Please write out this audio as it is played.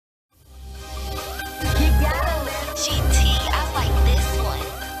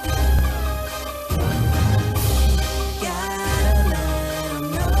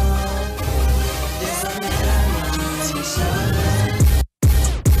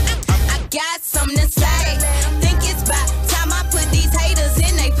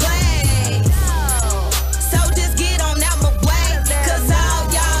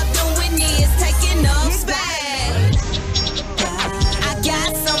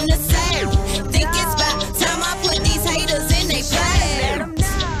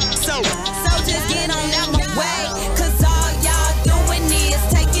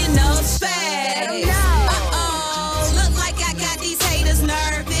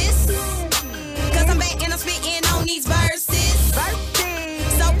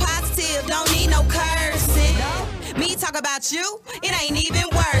about you, it ain't even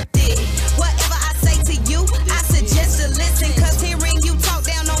worth it. Whatever I say to you, I suggest you listen, cause hearing you talk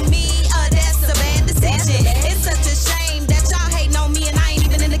down on me, that's a bad decision. It's such a shame that y'all hating on me and I ain't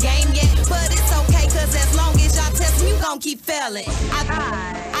even in the game yet. But it's okay, cause as long as y'all test me, you gon' keep failing.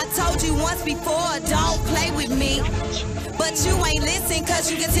 I told you once before, don't play with me. But you ain't listen, cause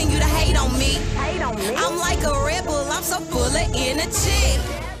you continue to hate on me. I'm like a rebel, I'm so full of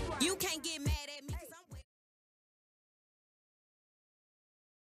energy.